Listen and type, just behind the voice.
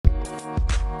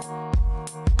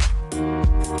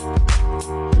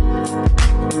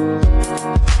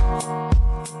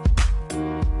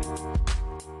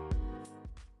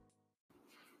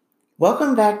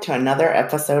Welcome back to another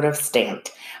episode of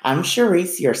Stamped. I'm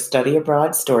Charisse, your study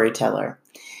abroad storyteller.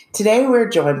 Today we're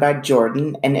joined by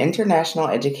Jordyn, an international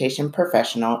education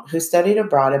professional who studied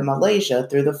abroad in Malaysia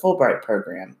through the Fulbright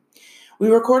program. We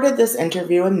recorded this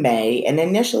interview in May, and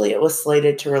initially it was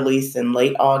slated to release in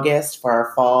late August for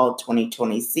our fall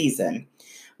 2020 season.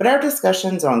 But our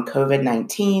discussions on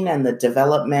COVID-19 and the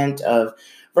development of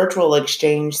virtual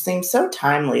exchange seemed so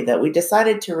timely that we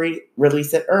decided to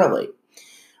release it early.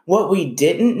 What we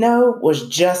didn't know was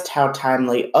just how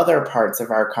timely other parts of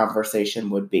our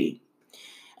conversation would be.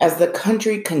 As the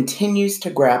country continues to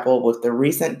grapple with the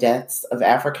recent deaths of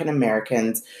African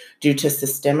Americans due to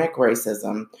systemic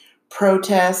racism,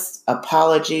 protests,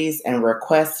 apologies, and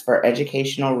requests for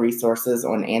educational resources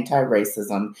on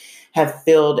anti-racism have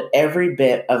filled every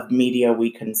bit of media we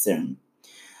consume.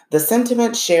 The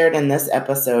sentiments shared in this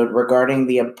episode regarding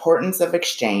the importance of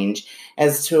exchange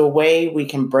as to a way we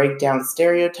can break down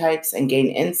stereotypes and gain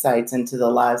insights into the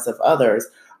lives of others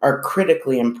are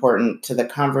critically important to the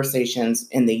conversations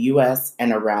in the U.S.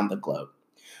 and around the globe.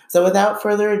 So without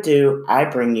further ado, I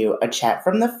bring you a chat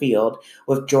from the field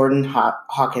with Jordyn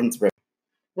Hawkins.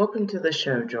 Welcome to the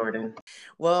show, Jordyn.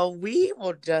 Well, we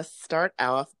will just start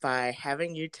off by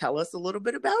having you tell us a little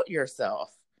bit about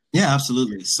yourself. Yeah,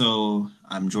 absolutely. So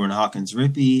I'm Jordyn Hawkins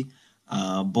Rippey,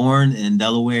 born in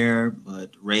Delaware,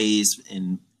 but raised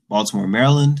in Baltimore,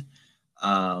 Maryland.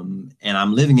 And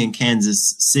I'm living in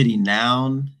Kansas City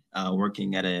now,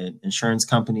 working at an insurance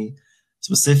company.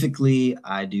 Specifically,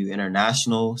 I do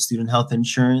international student health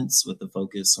insurance with a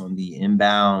focus on the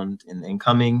inbound and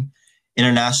incoming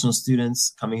international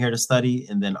students coming here to study,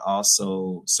 and then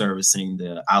also servicing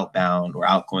the outbound or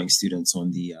outgoing students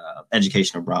on the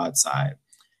education abroad side.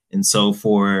 And so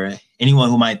for anyone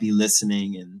who might be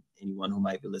listening and anyone who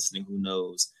might be listening who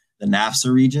knows the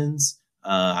NAFSA regions,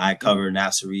 I cover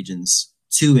NAFSA regions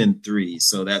 2 and 3.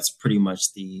 So that's pretty much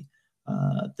the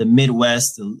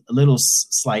Midwest, a little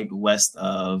slight west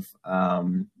of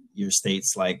your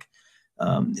states like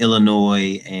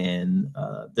Illinois and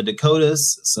the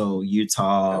Dakotas. So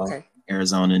Utah,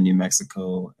 Arizona, New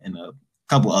Mexico, and a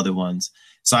couple other ones.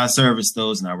 So I service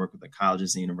those and I work with the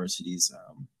colleges and universities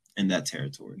in that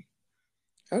territory.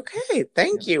 Okay,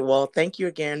 thank you. Well, thank you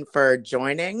again for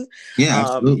joining. Yeah,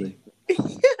 absolutely.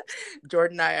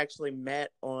 Jordyn and I actually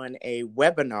met on a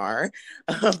webinar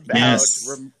about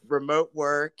remote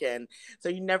work. And so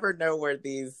you never know where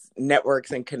these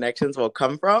networks and connections will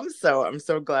come from. So I'm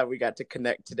so glad we got to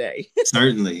connect today.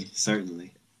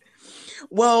 Certainly.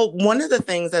 Well, one of the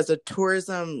things as a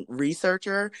tourism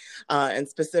researcher, and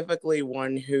specifically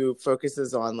one who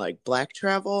focuses on like Black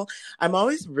travel, I'm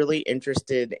always really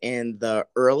interested in the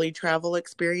early travel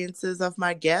experiences of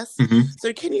my guests. Mm-hmm.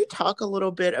 So can you talk a little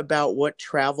bit about what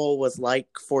travel was like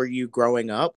for you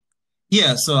growing up?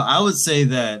 Yeah, so I would say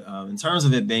that in terms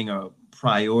of it being a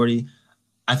priority,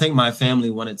 I think my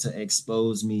family wanted to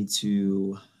expose me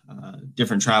to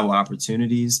different travel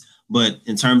opportunities. But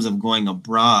in terms of going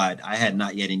abroad, I had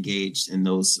not yet engaged in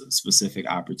those specific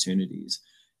opportunities.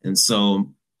 And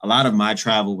so a lot of my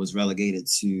travel was relegated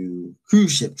to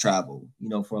cruise ship travel,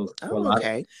 for a lot.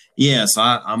 Yeah, so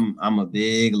I'm a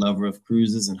big lover of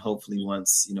cruises, and hopefully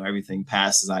once, everything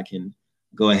passes, I can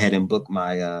go ahead and book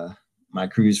my my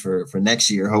cruise for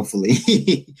next year,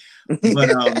 hopefully. But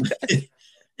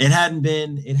it hadn't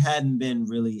been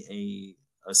really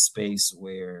a space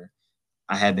where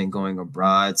I had been going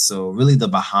abroad. So really the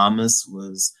Bahamas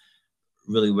was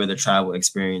really where the travel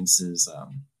experiences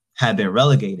had been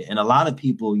relegated. And a lot of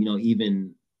people,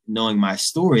 even knowing my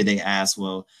story, they ask,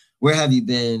 well, where have you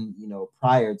been,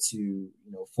 prior to,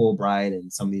 Fulbright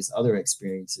and some of these other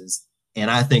experiences? And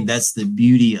I think that's the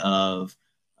beauty of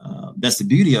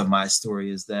my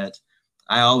story, is that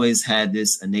I always had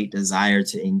this innate desire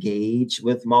to engage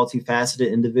with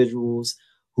multifaceted individuals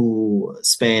who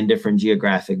span different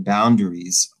geographic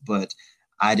boundaries, but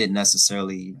I didn't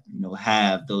necessarily,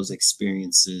 have those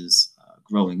experiences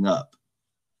growing up.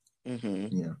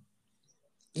 Mm-hmm.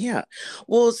 Yeah.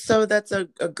 Well, so that's a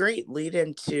great lead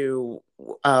into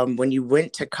when you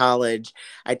went to college.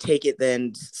 I take it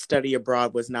then study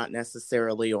abroad was not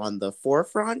necessarily on the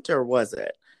forefront, or was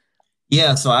it?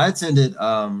 Yeah, so I attended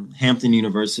Hampton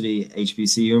University,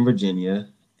 HBCU in Virginia,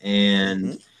 and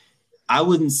mm-hmm. I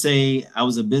wouldn't say I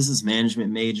was a business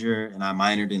management major, and I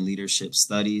minored in leadership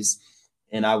studies.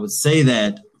 And I would say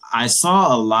that I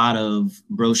saw a lot of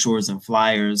brochures and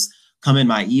flyers come in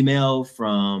my email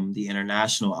from the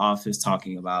international office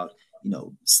talking about,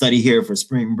 study here for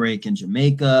spring break in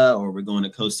Jamaica, or we're going to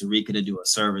Costa Rica to do a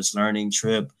service learning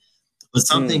trip. But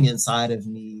something inside of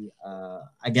me,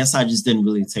 I guess I just didn't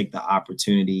really take the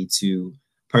opportunity to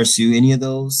pursue any of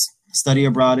those. study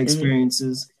abroad Mhm.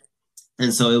 experiences.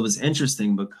 And so it was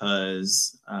interesting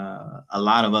because a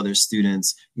lot of other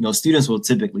students, students will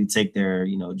typically take their,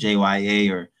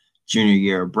 JYA or junior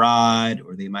year abroad,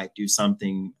 or they might do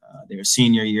something their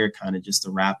senior year kind of just to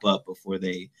wrap up before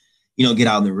they, get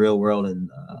out in the real world and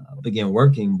begin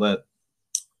working. But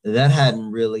that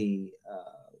hadn't really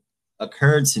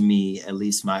occurred to me, at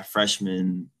least my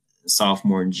freshman,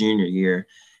 sophomore, and junior year.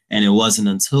 And it wasn't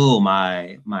until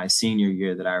my senior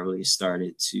year that I really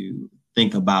started to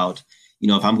think about,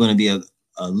 if I'm going to be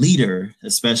a leader,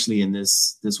 especially in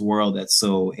this world that's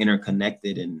so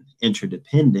interconnected and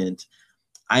interdependent,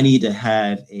 I need to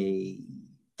have a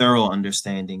thorough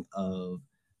understanding of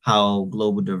how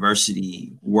global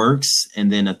diversity works,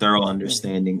 and then a thorough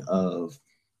understanding of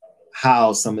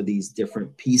how some of these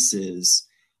different pieces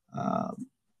um,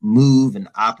 move and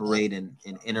operate and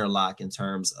interlock in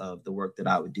terms of the work that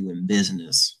I would do in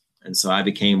business. And so I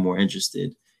became more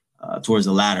interested towards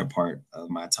the latter part of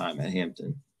my time at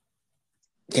Hampton.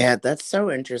 Yeah, that's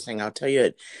so interesting. I'll tell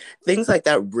you, things like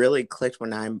that really clicked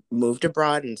when I moved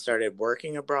abroad and started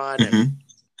working abroad, and Mm-hmm.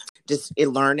 just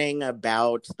learning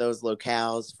about those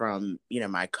locales from,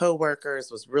 my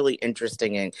coworkers was really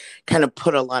interesting, and kind of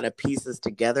put a lot of pieces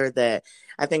together that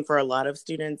I think for a lot of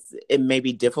students it may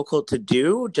be difficult to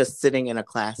do just sitting in a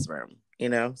classroom.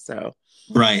 So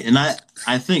Right. And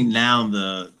I think now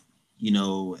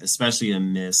especially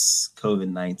amidst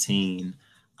COVID-19,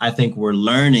 I think we're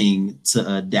learning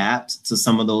to adapt to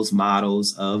some of those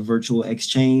models of virtual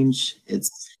exchange. It's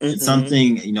mhm.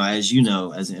 something, as you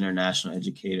know, as an international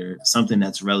educator, something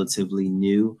that's relatively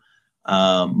new.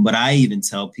 But I even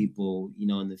tell people,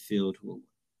 in the field who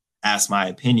ask my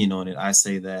opinion on it, I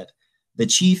say that the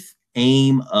chief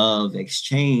aim of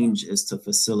exchange is to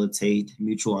facilitate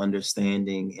mutual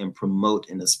understanding and promote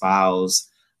and espouse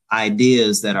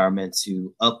ideas that are meant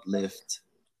to uplift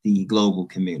the global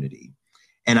community.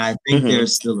 And I think Mhm.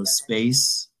 there's still a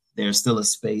space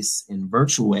in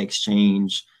virtual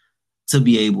exchange to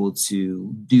be able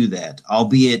to do that,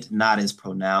 albeit not as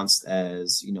pronounced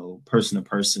as, person to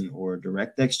person or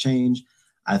direct exchange.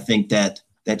 I think that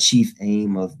that chief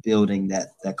aim of building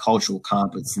that cultural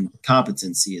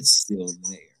competency is still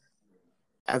there.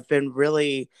 I've been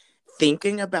really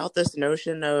thinking about this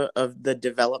notion of the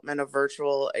development of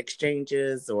virtual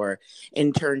exchanges or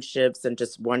internships, and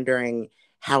just wondering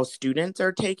how students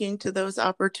are taking to those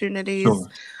opportunities. Sure,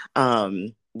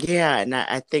 Yeah, and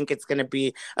I think it's going to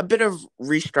be a bit of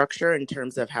restructure in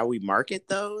terms of how we market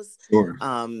those. sure.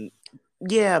 Um,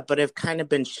 yeah, but I've kind of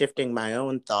been shifting my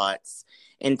own thoughts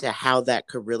into how that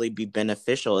could really be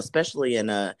beneficial, especially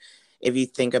if you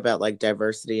think about like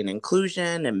diversity and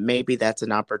inclusion, and maybe that's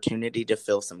an opportunity to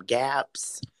fill some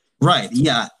gaps. Right.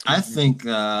 Yeah. I Mhm. think,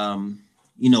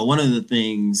 one of the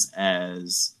things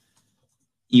as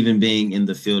even being in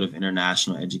the field of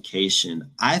international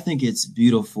education, I think it's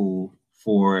beautiful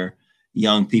for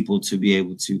young people to be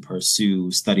able to pursue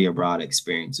study abroad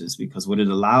experiences, because what it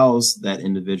allows that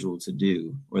individual to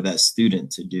do, or that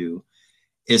student to do,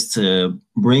 is to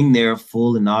bring their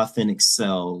full and authentic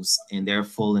selves and their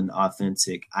full and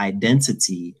authentic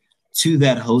identity to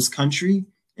that host country.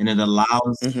 And it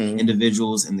allows Mhm.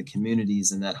 individuals in the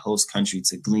communities in that host country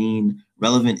to glean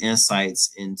relevant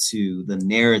insights into the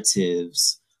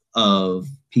narratives of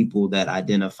people that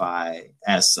identify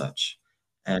as such.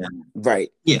 And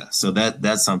Right. yeah, so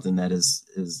that's something that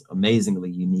is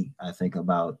amazingly unique, I think,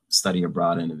 about study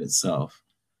abroad in of itself.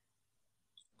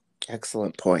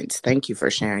 Excellent points. Thank you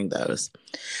for sharing those.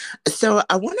 So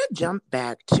I want to jump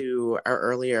back to our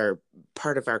earlier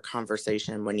part of our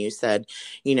conversation when you said,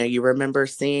 you remember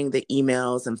seeing the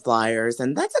emails and flyers,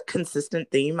 and that's a consistent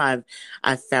theme I've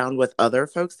found with other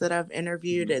folks that I've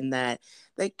interviewed, Mhm. and that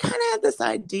they kind of had this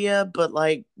idea, but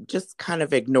like just kind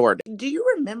of ignored it. Do you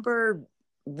remember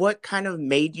what kind of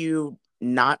made you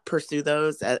not pursue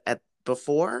those at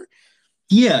before?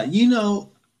 Yeah,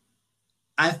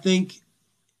 I think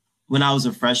when I was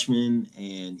a freshman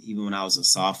and even when I was a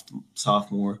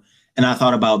sophomore, and I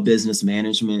thought about business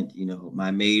management,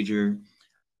 my major,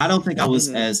 I don't think I was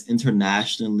Hmm. as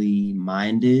internationally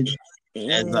minded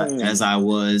Mm, as I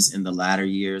was in the latter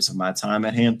years of my time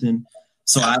at Hampton.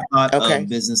 So I thought of okay.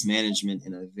 business management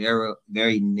in a very,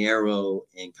 very narrow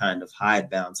and kind of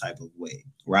hidebound type of way,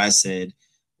 where I said,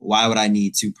 why would I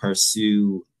need to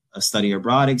pursue a study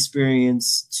abroad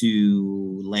experience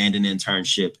to land an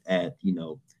internship at,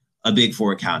 a big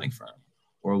four accounting firm?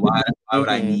 Or Hmm. why would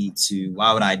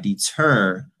I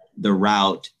deter the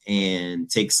route and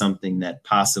take something that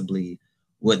possibly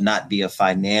would not be a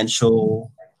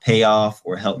financial payoff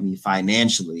or help me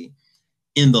financially,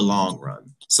 in the long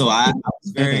run. So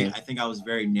Mm-hmm. I think I was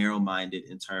very narrow-minded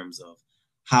in terms of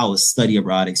how a study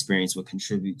abroad experience would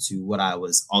contribute to what I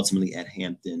was ultimately at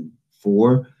Hampton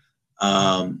for.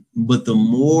 But the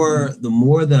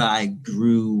more that I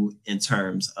grew in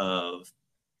terms of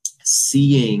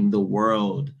seeing the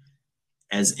world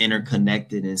as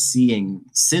interconnected and seeing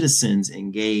citizens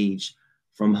engage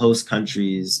from host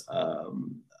countries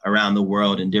around the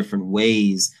world in different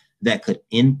ways that could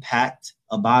impact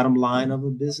a bottom line of a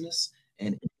business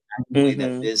and the way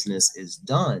that Mm-hmm. business is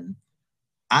done,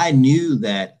 I knew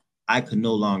that I could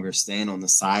no longer stand on the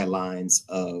sidelines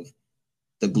of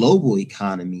the global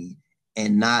economy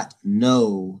and not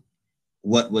know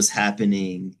what was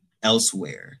happening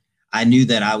elsewhere. I knew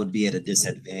that I would be at a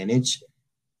disadvantage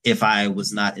if I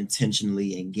was not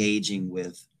intentionally engaging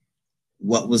with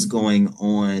what was going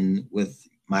on with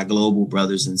my global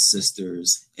brothers and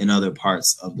sisters in other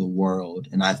parts of the world.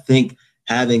 And I think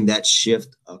having that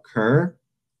shift occur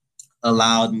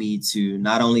allowed me to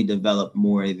not only develop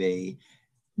more of a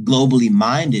globally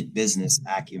minded business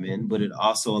acumen, but it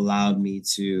also allowed me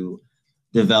to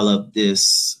develop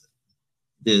this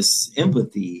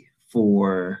empathy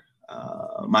for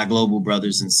my global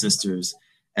brothers and sisters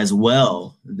as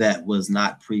well that was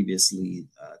not previously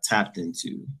tapped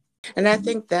into. And I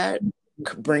think that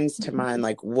brings to mind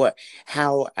like what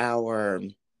how our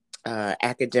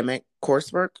academic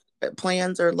coursework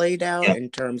plans are laid out Yeah,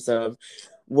 in terms of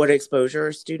what exposure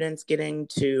are students getting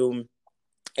to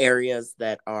areas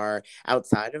that are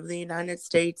outside of the United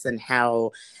States and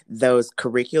how those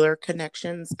curricular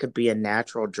connections could be a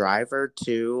natural driver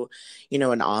to,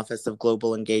 an Office of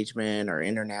Global Engagement or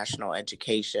International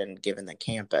Education given the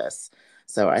campus.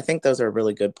 So I think those are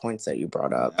really good points that you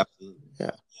brought yeah, up. absolutely.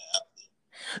 Yeah.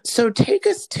 So take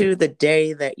us to the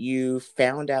day that you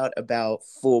found out about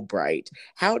Fulbright.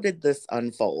 How did this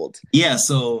unfold? Yeah,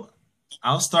 so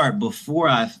I'll start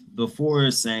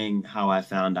before saying how I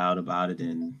found out about it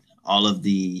and all of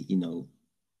the,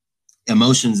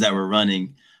 emotions that were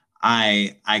running.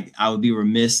 I would be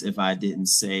remiss if I didn't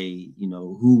say,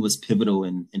 who was pivotal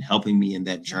in helping me in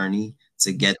that journey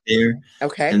to get there.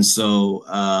 Okay. And so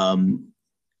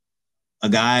a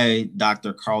guy,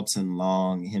 Dr. Carlton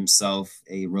Long, himself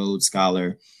a Rhodes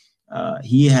Scholar,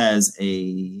 he has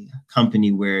a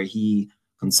company where he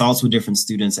consults with different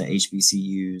students at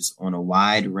HBCUs on a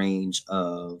wide range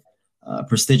of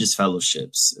prestigious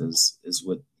fellowships, is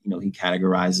what he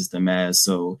categorizes them as.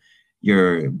 So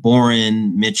your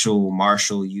Boren, Mitchell,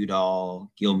 Marshall,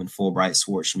 Udall, Gilman, Fulbright,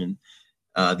 Schwartzman,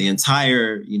 the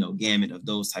entire gamut of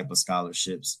those type of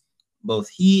scholarships. Both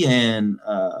he and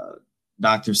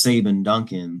Dr. Sabin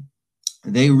Duncan,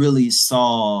 they really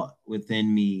saw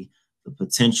within me the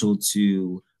potential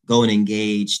to go and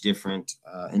engage different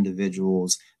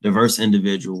individuals, diverse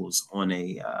individuals on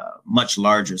a much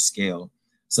larger scale.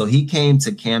 So he came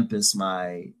to campus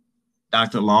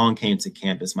Dr. Long came to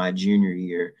campus my junior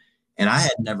year, and I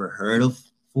had never heard of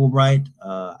Fulbright.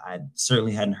 I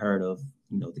certainly hadn't heard of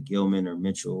the Gilman or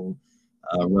Mitchell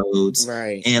Rhodes,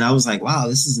 Right. and I was like, wow,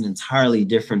 this is an entirely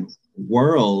different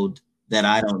world that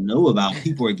I don't know about.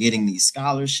 People are getting these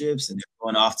scholarships, and they're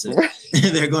going off to Right.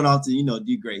 they're going off to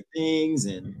do great things,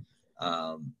 and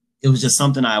it was just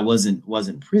something I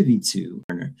wasn't privy to.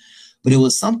 But it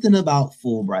was something about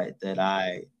Fulbright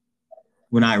that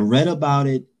when I read about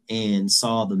it and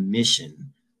saw the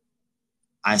mission,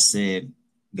 I said,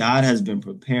 God has been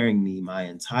preparing me my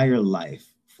entire life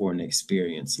for an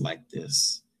experience like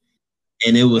this.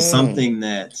 And it was Mm. something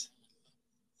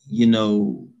you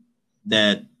know,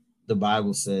 that the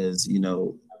Bible says,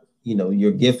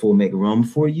 your gift will make room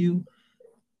for you.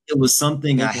 It was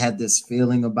something I Hmm. had this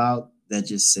feeling about that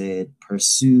just said,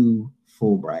 pursue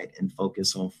Fulbright and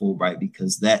focus on Fulbright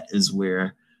because that is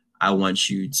where I want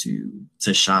you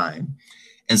to shine.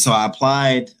 And so I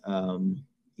applied.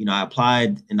 I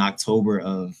applied in October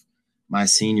of my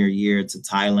senior year to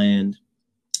Thailand.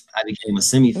 I became a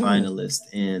Mm. semifinalist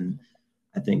in,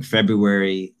 I think,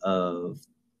 February of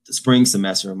the spring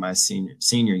semester of my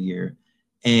senior year,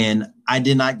 and I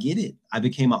did not get it. I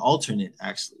became an alternate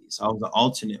actually, so I was an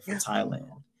alternate for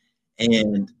Thailand,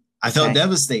 and I felt Okay.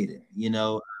 devastated.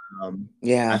 I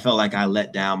Yeah. felt like I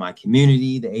let down my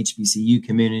community, the HBCU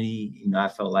community. I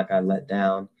felt like I let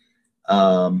down.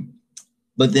 Um,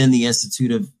 but then the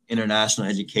Institute of International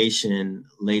Education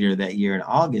later that year in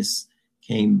August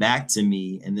came back to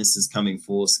me, and this is coming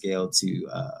full scale to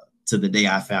the day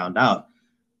I found out.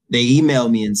 They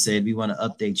emailed me and said, "We want to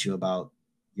update you about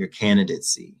your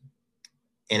candidacy."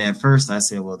 And at first, I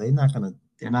said, "Well, they're not gonna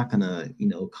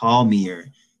call me or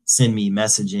send me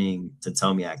messaging to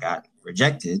tell me I got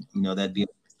rejected. That'd be a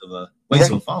waste of a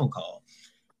Right. phone call."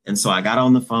 And so I got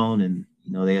on the phone, and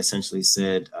they essentially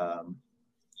said,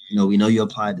 we know you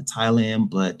applied to Thailand,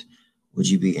 but would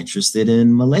you be interested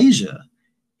in Malaysia?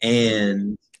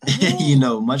 And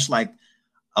Oh. much like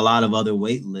a lot of other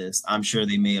wait lists, I'm sure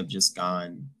they may have just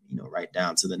gone, right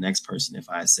down to the next person if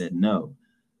I said no.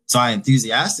 So I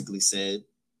enthusiastically said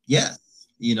yes.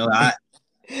 I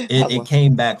I it love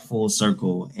came back full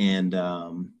circle, and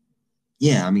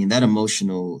yeah, I mean that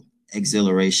emotional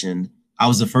exhilaration. I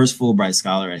was the first Fulbright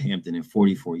scholar at Hampton in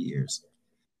 44 years.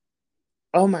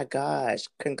 Oh my gosh. Yes,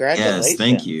 thank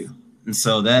Congratulations. you. And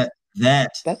so that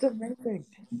That's amazing.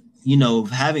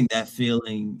 having that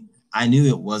feeling, I knew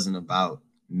it wasn't about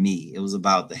me. It was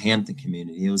about the Hampton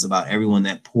community. It was about everyone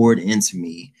that poured into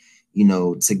me,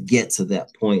 to get to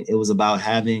that point. It was about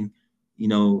having, you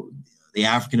know, the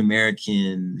African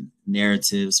American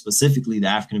narrative, specifically the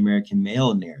African American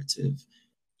male narrative,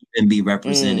 and be Mm.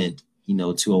 represented,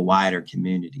 to a wider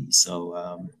community.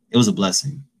 So it was a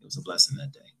blessing. It was a blessing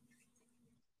that day.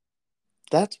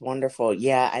 That's wonderful.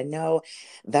 Yeah, I know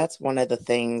that's one of the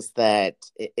things that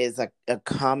is a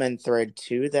common thread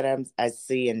too that I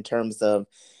see in terms of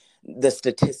the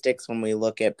statistics when we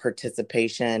look at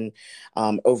participation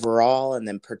overall and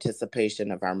then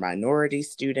participation of our minority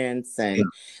students. Yeah, And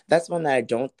that's one that I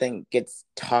don't think gets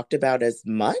talked about as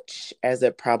much as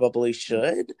it probably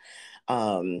should.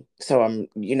 So I'm,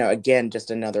 again,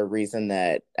 just another reason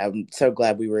that I'm so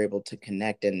glad we were able to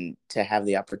connect and to have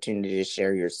the opportunity to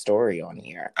share your story on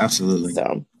here. absolutely.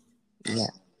 So, yeah.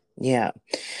 Yeah.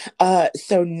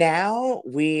 So now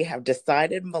we have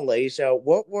decided Malaysia.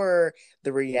 What were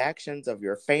the reactions of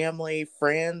your family,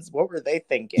 friends? What were they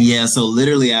thinking? Yeah, so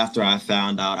literally after I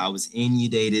found out, I was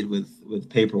inundated with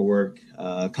paperwork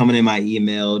coming in my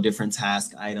email, different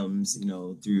task items,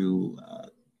 through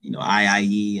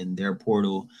IIE and their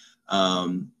portal.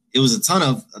 It was a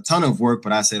ton of work,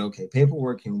 but I said, okay,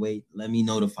 paperwork can wait. Let me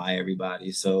notify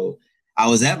everybody. So I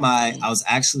was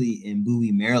actually in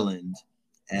Bowie, Maryland,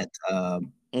 at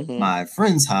Mm-hmm. my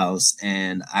friend's house,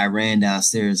 and I ran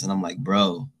downstairs, and I'm like,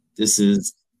 bro,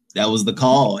 that was the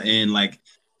call, and like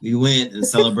we went and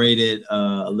celebrated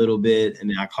a little bit, and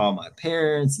then I called my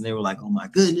parents, and they were like, "Oh my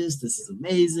goodness, this is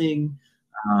amazing!"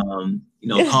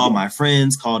 Called my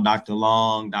friends, called Dr.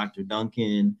 Long, Dr.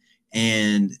 Duncan,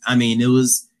 and I mean, it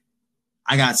was.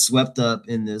 I got swept up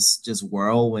in this just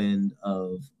whirlwind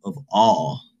of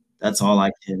awe. That's all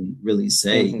I can really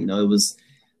say. Mm-hmm.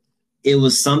 It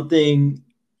was something.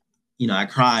 I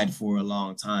cried for a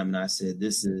long time, and I said,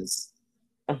 "This is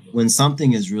when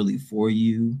something is really for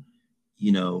you.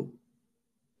 You know,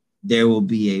 there will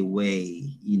be a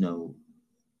way,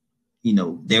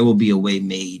 there will be a way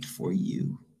made for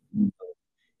you.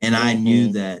 And I knew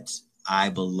Mm-hmm. that I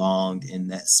belonged in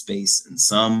that space in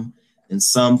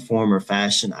some form or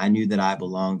fashion. I knew that I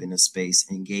belonged in a space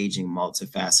engaging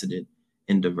multifaceted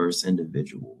and diverse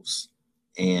individuals.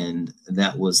 And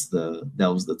that was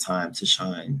the time to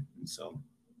shine. And so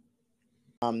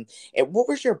And what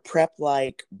was your prep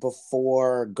like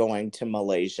before going to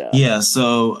Malaysia? yeah,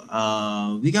 so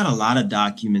we got a lot of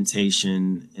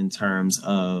documentation in terms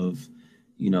of,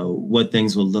 what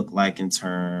things will look like in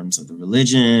terms of the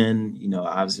religion.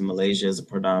 Obviously Malaysia is a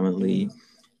predominantly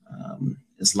Mm-hmm.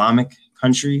 Islamic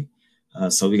country.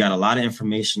 So we got a lot of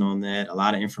information on that, a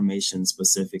lot of information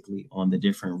specifically on the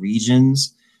different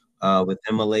regions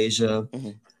within Malaysia.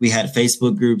 Mm-hmm. We had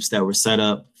Facebook groups that were set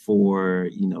up for,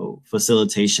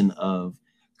 facilitation of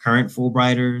current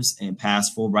Fulbrighters and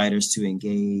past Fulbrighters to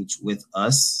engage with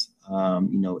us,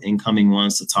 incoming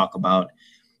ones to talk about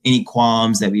any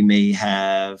qualms that we may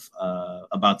have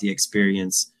about the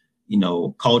experience,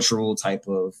 cultural type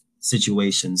of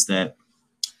situations that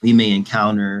we may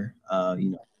encounter,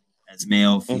 as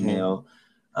male, Mm-hmm. female,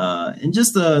 and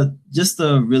just a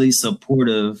really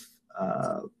supportive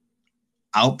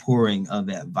outpouring of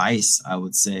advice, I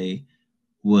would say,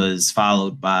 was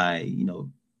followed by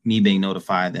me being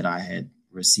notified that I had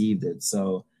received it.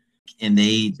 So, and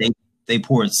they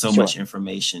poured so much Sure.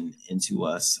 information into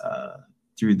us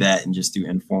through that and just through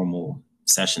informal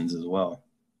sessions as well.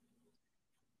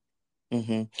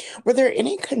 Mm-hmm. Were there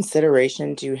any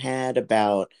considerations you had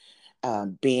about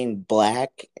being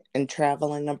Black and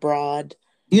traveling abroad?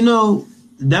 You know,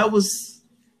 that was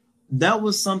that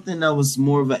was something that was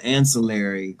more of an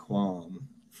ancillary qualm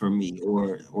for me,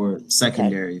 or Okay.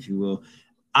 secondary, if you will.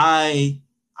 I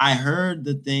heard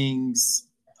the things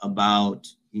about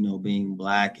being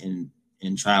Black and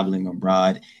traveling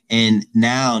abroad, and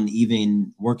now, and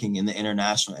even working in the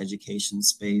international education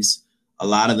space, a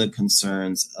lot of the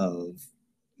concerns of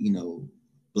you know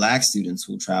Black students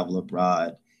who travel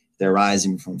abroad, they're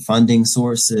rising from funding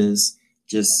sources,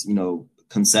 just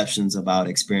conceptions about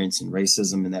experiencing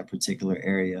racism in that particular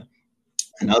area.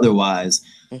 And otherwise,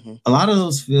 Mm-hmm. a lot of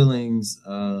those feelings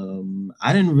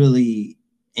I didn't really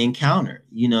encounter.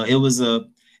 It was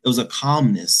a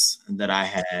calmness that I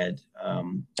had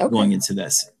Okay. going into the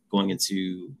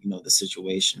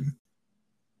situation.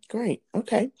 Great.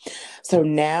 Okay. So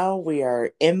now we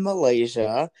are in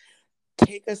Malaysia.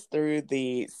 Take us through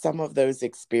some of those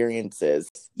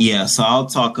experiences. Yeah, so I'll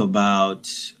talk about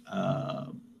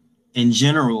in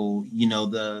general,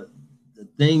 the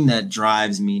thing that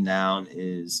drives me now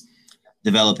is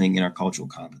developing intercultural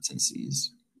competencies,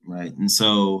 right? And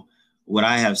so what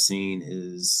I have seen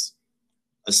is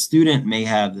a student may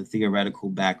have the theoretical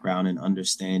background and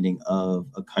understanding of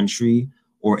a country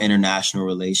or international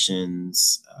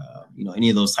relations, any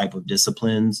of those type of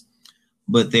disciplines,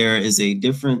 but there is a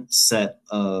different set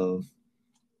of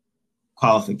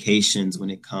qualifications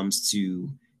when it comes to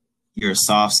your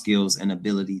soft skills and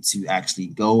ability to actually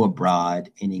go abroad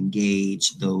and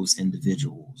engage those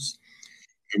individuals.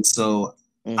 And so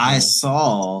I Mm-hmm.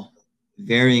 saw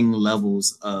varying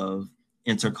levels of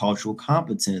intercultural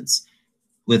competence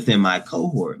within my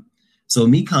cohort. So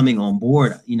me coming on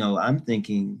board, I'm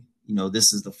thinking,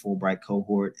 this is the Fulbright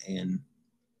cohort and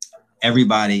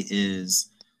everybody is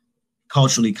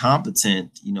culturally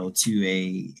competent, to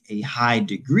a high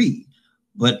degree.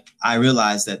 But I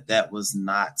realized that that was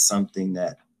not something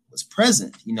that was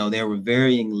present. There were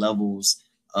varying levels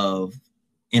of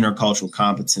intercultural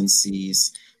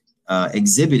competencies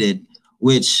exhibited,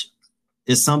 which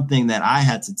is something that I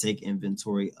had to take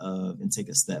inventory of and take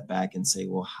a step back and say,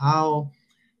 well, how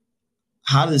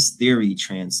does theory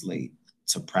translate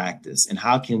to practice, and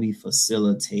how can we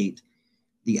facilitate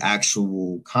the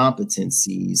actual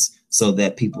competencies so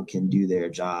that people can do their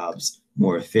jobs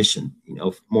more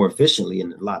more efficiently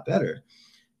and a lot better.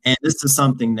 And Mm-hmm.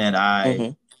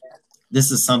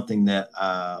 this is something that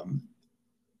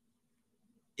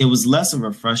it was less of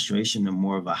a frustration and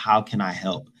more of a how can I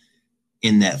help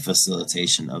in that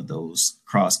facilitation of those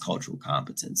cross-cultural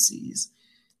competencies.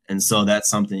 And so that's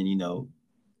something,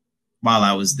 while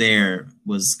I was there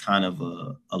was kind of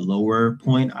a lower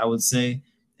point, I would say,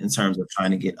 in terms of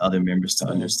trying to get other members to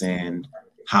Mm-hmm. understand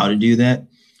how to do that.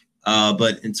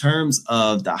 But in terms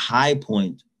of the high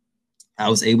point, I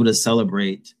was able to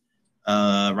celebrate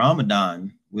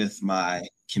Ramadan with my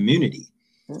community.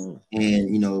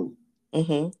 And,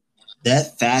 Mm-hmm.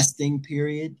 that fasting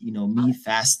period, me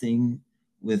fasting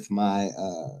with my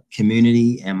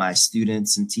community and my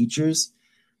students and teachers,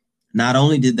 not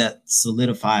only did that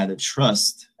solidify the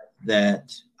trust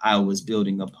that I was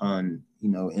building upon,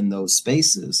 in those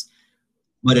spaces,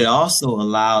 but it also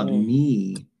allowed Mm-hmm.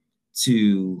 me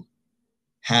to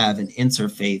have an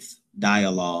interfaith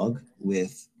dialogue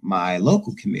with my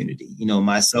local community.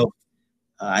 Myself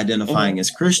Mm-hmm. identifying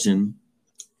as Christian,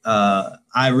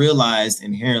 I realized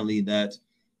inherently that,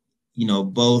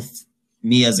 both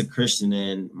me as a Christian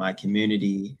and my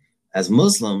community as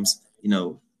Muslims,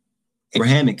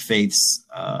 Abrahamic faiths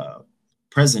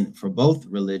present for both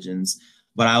religions,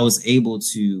 but I was able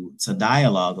to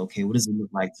dialogue. Okay, what does it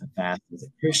look like to fast as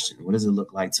a Christian? What does it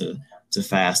look like to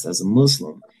fast as a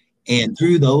Muslim? And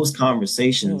through those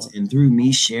conversations and through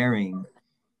me sharing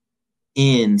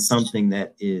in something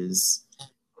that is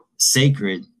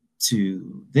sacred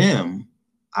to them,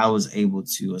 I was able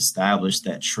to establish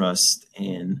that trust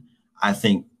and I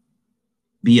think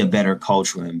be a better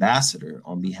cultural ambassador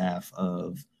on behalf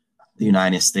of the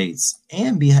United States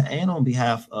and on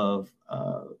behalf of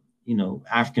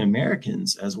African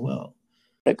Americans as well.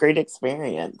 A great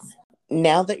experience.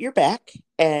 Now that you're back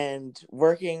and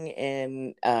working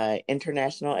in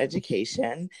international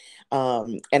education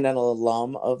and an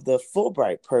alum of the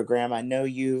Fulbright program, I know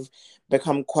you've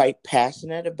become quite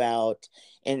passionate about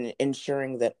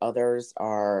ensuring that others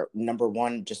are, number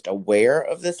one, just aware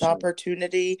of this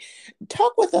opportunity.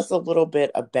 Talk with us a little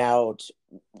bit about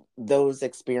those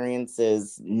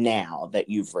experiences now that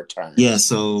you've returned. Yeah,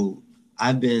 so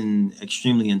I've been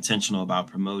extremely intentional about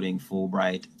promoting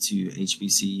Fulbright to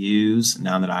HBCUs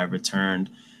now that I've returned.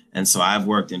 And so I've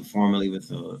worked informally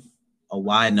with a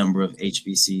wide number of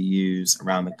HBCUs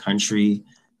around the country.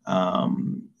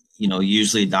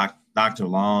 Usually Dr.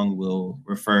 Long will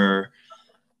refer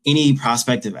any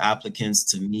prospective applicants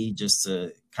to me just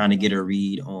to kind of get a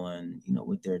read on,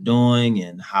 what they're doing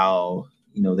and how,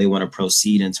 they want to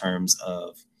proceed in terms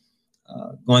of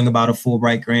going about a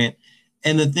Fulbright grant.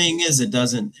 And the thing is,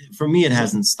 for me, it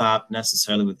hasn't stopped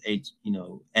necessarily with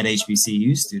at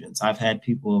HBCU students. I've had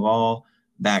people of all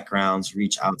backgrounds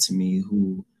reach out to me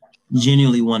who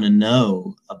genuinely want to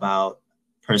know about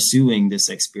pursuing this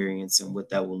experience and what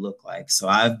that will look like. So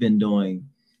I've been doing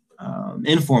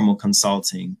informal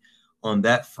consulting on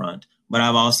that front. But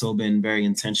I've also been very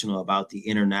intentional about the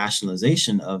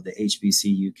internationalization of the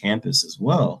HBCU campus as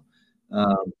well,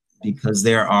 because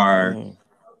there are,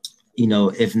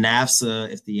 if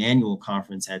NAFSA, if the annual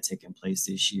conference had taken place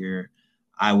this year,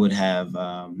 I would have,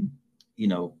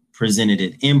 presented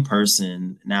it in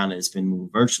person. Now that it's been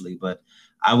moved virtually, but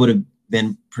I would have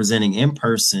been presenting in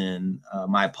person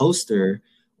my poster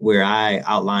where I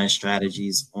outline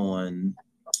strategies on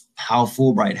how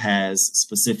Fulbright has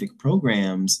specific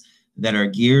programs that are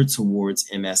geared towards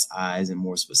MSIs and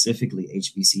more specifically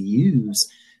HBCUs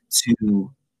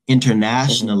to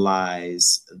internationalize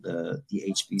the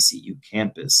HBCU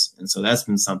campus. And so that's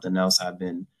been something else I've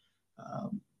been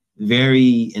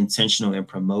very intentional in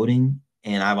promoting.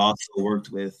 And I've also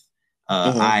worked with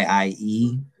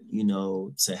IIE,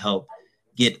 to help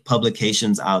get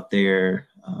publications out there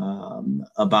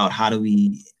about how do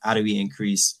we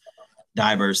increase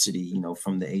diversity,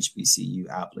 from the HBCU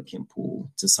applicant pool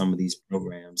to some of these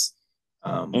programs.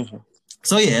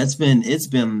 So yeah, it's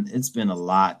been a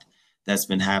lot that's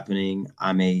been happening.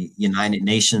 I'm a United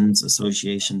Nations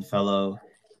Association fellow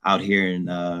out here in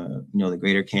the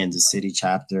Greater Kansas City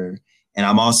chapter, and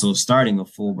I'm also starting a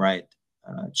Fulbright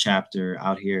chapter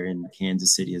out here in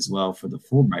Kansas City as well for the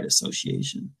Fulbright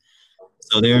Association.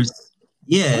 So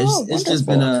it's just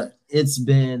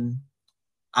been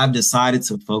I've decided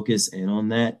to focus in on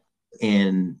that,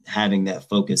 and having that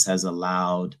focus has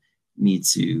allowed me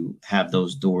to have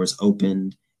those doors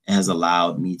opened, has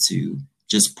allowed me to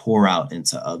just pour out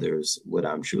into others what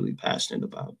I'm truly passionate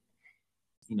about.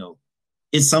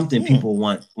 It's something people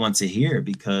want to hear,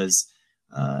 because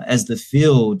as the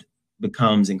field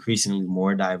becomes increasingly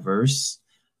more diverse,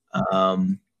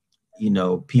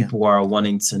 people are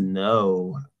wanting to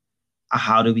know,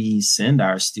 how do we send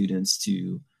our students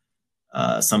to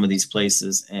some of these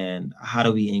places, and how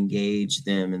do we engage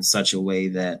them in such a way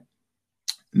that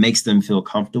makes them feel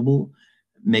comfortable,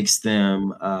 makes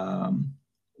them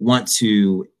want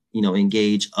to,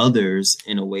 engage others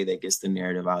in a way that gets the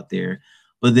narrative out there.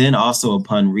 But then also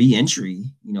upon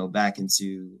re-entry, back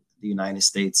into the United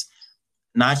States,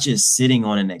 not just sitting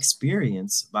on an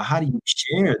experience, but how do you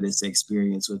share this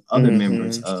experience with other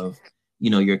members of,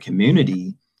 your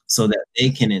community, so that they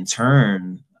can in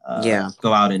turn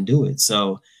go out and do it.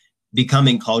 So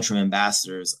becoming cultural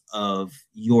ambassadors of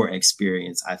your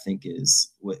experience, I think,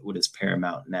 is what is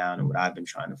paramount now, and what I've been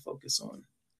trying to focus on.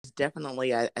 There's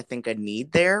definitely, I think, a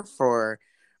need there for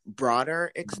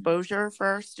broader exposure for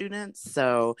our students.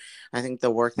 So I think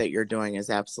the work that you're doing is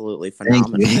absolutely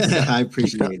phenomenal. Thank you. I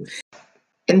appreciate it.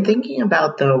 And thinking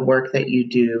about the work that you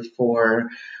do for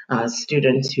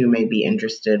students who may be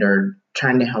interested, or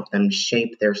trying to help them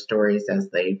shape their stories as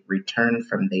they return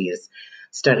from these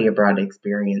study abroad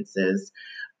experiences,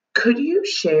 could you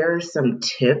share some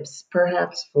tips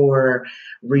perhaps for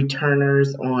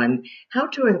returners on how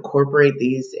to incorporate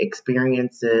these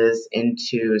experiences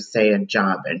into, say, a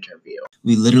job interview?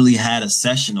 We literally had a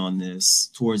session on this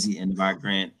towards the end of our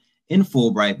grant in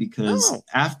Fulbright, because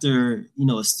after,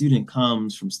 a student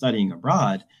comes from studying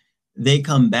abroad, they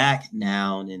come back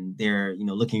now and they're,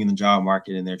 looking in the job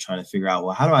market, and they're trying to figure out,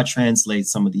 well, how do I translate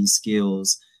some of these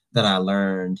skills that I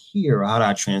learned here? Or how do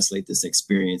I translate this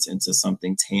experience into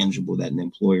something tangible that an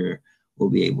employer will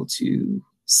be able to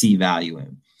see value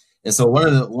in? And so one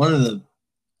of the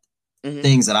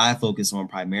things that I focus on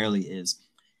primarily is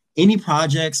any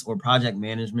projects or project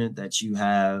management that you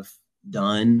have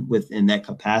done within that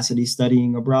capacity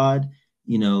studying abroad.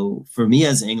 For me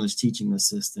as an English teaching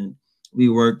assistant, we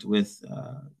worked with,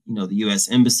 the U.S.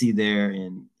 Embassy there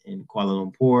in Kuala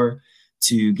Lumpur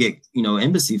to get,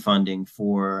 embassy funding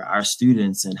for our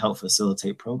students and help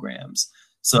facilitate programs.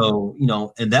 So,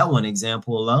 in that one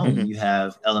example alone, you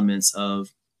have elements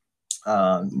of,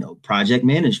 project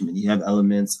management. You have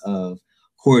elements of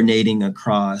coordinating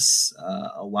across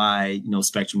a wide,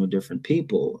 spectrum of different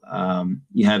people.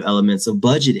 You have elements of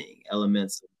budgeting,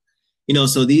 elements,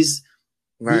 so these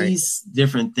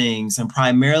different things. And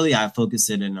primarily I focus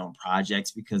it in on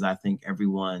projects, because I think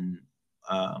everyone,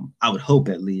 I would hope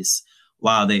at least,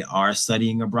 while they are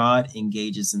studying abroad,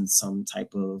 engages in some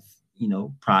type of,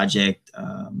 project,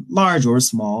 large or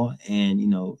small, and,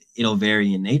 it'll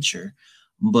vary in nature.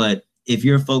 But if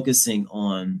you're focusing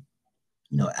on,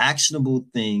 actionable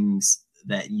things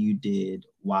that you did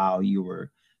while you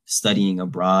were studying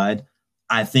abroad,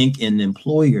 I think an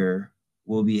employer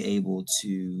will be able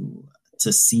to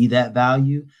see that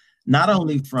value, not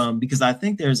only because I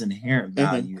think there's inherent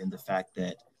value in the fact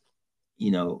that,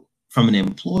 from an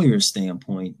employer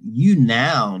standpoint, you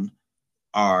now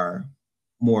are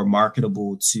more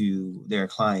marketable to their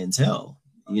clientele.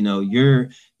 you're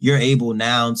able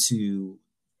now to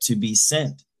be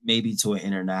sent maybe to an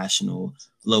international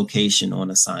location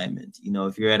on assignment.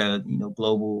 If you're at a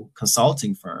global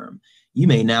consulting firm, you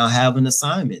may now have an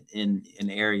assignment in an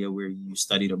area where you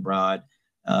studied abroad,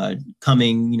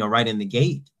 coming right in the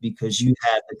gate, because you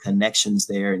have the connections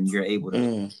there and you're able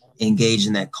to engage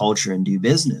in that culture and do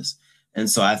business. And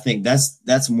so I think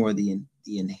that's more the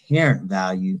inherent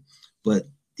value, but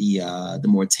the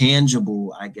more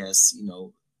tangible, I guess,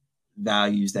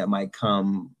 values that might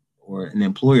come or an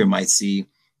employer might see,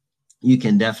 you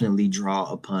can definitely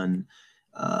draw upon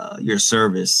your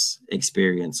service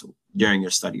experience during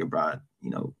your study abroad,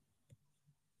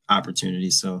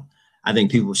 opportunities. So I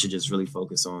think people should just really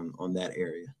focus on that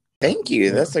area. Thank you.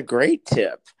 Yeah. That's a great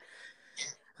tip.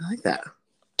 I like that.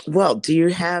 Well, do you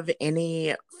have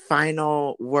any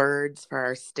final words for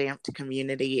our stamped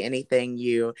community? Anything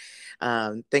you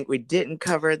think we didn't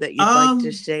cover that you'd like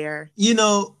to share?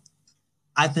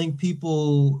 I think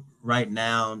people right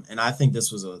now, and I think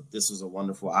this was a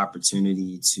wonderful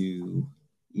opportunity to,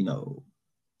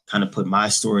 kind of put my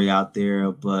story out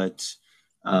there, but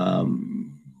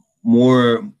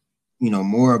more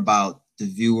about the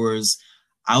viewers.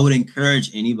 I would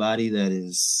encourage anybody that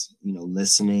is,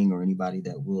 listening, or anybody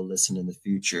that will listen in the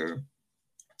future,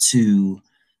 to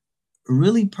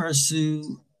really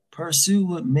pursue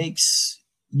what makes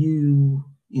you,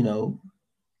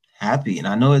 happy. And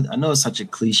I know it's such a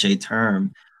cliche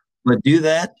term, but do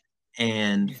that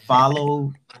and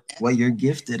follow what you're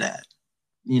gifted at.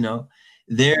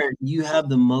 There you have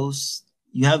the most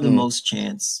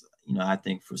chance, I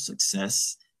think, for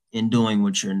success in doing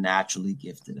what you're naturally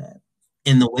gifted at.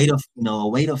 And the way to, a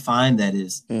way to find that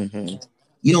is,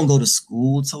 you don't go to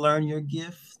school to learn your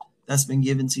gift that's been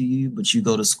given to you, but you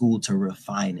go to school to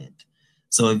refine it.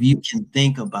 So if you can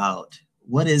think about,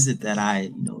 what is it that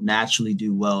I, naturally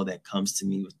do well, that comes to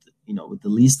me with with the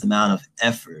least amount of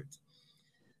effort,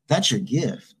 that's your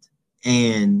gift.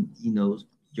 And,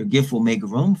 your gift will make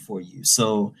room for you.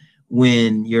 So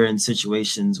when you're in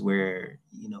situations where,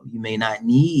 you may not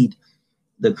need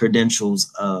the credentials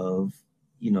of,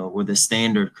 or the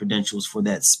standard credentials for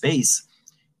that space,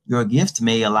 your gift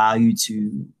may allow you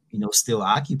to, still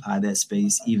occupy that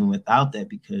space even without that,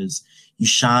 because you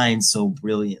shine so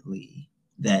brilliantly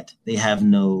that they have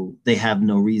no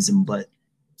reason but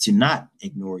to not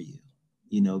ignore you,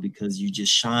 because you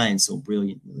just shine so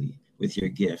brilliantly with your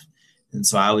gift. And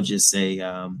so I would just say,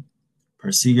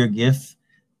 pursue your gift,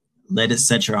 let it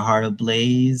set your heart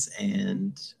ablaze,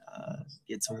 and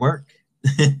get to work.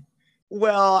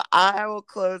 Well, I will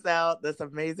close out this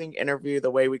amazing interview the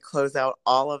way we close out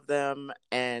all of them,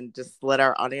 and just let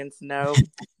our audience know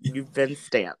you've been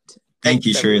stamped. Thank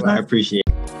you, Sherry. I appreciate it.